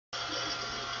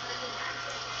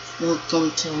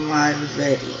Welcome to my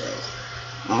video.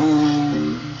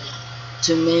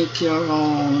 To make your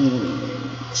own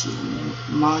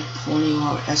mod pony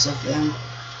or SFM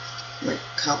like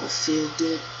Copperfield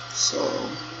did. So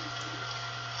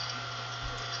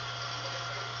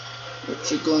what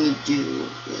you're gonna do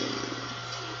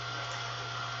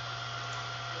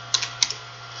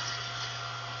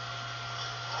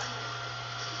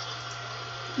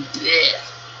is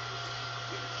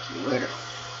where the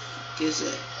fuck is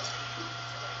it?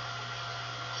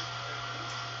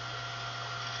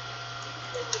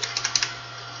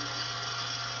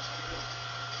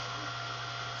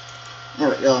 There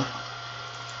we go.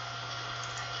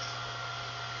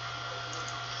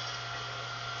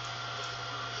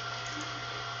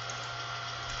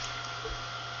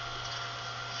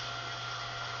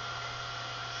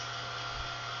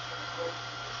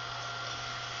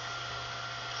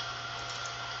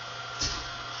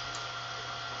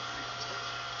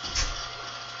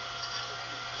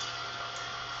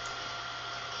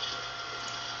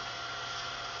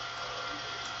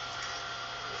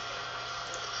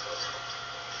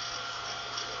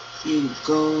 You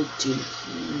go to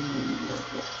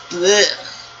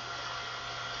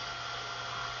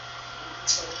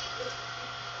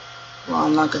well,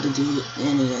 I'm not gonna do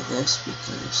any of this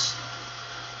because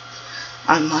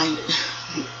I might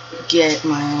get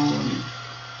my own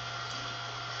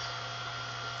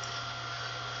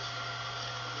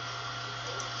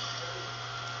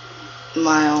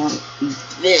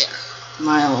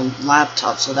my own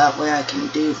laptop, so that way I can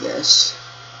do this.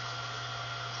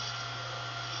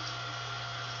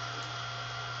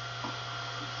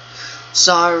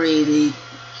 Sorry,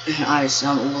 I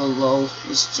sound a little low.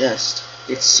 It's just,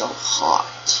 it's so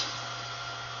hot.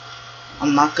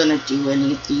 I'm not gonna do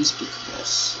any of these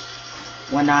because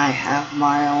when I have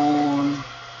my own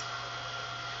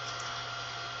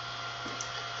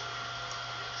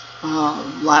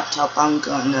laptop, I'm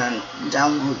gonna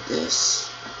download this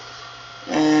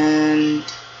and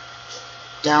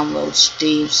download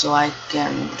Steam so I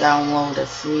can download a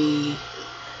free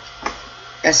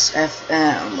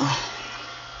SFM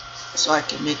so I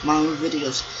can make my own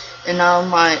videos, and I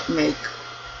might make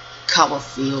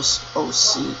Copperfield's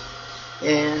OC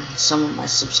and some of my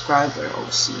subscriber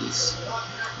OCs.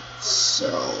 So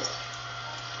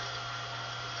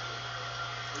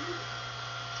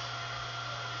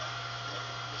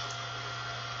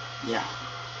yeah,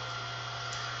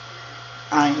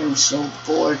 I am so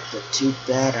bored, but too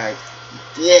bad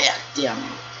damn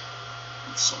it.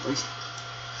 I'm sorry.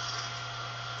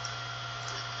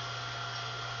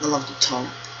 I love the tongue.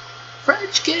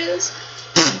 French kiss.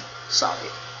 Sorry.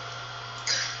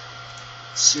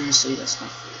 Seriously, that's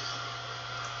not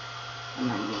fair.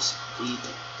 And I must be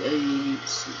the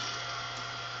days.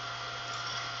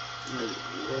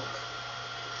 Look.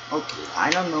 Okay, I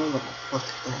don't know what the fuck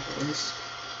that is.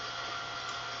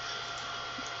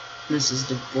 This is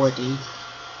the body.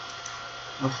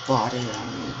 A body, I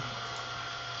mean.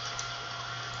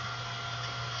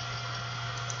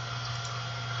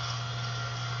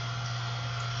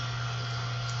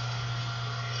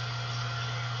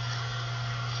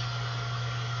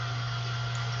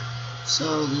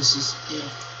 So this is it.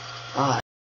 Bye.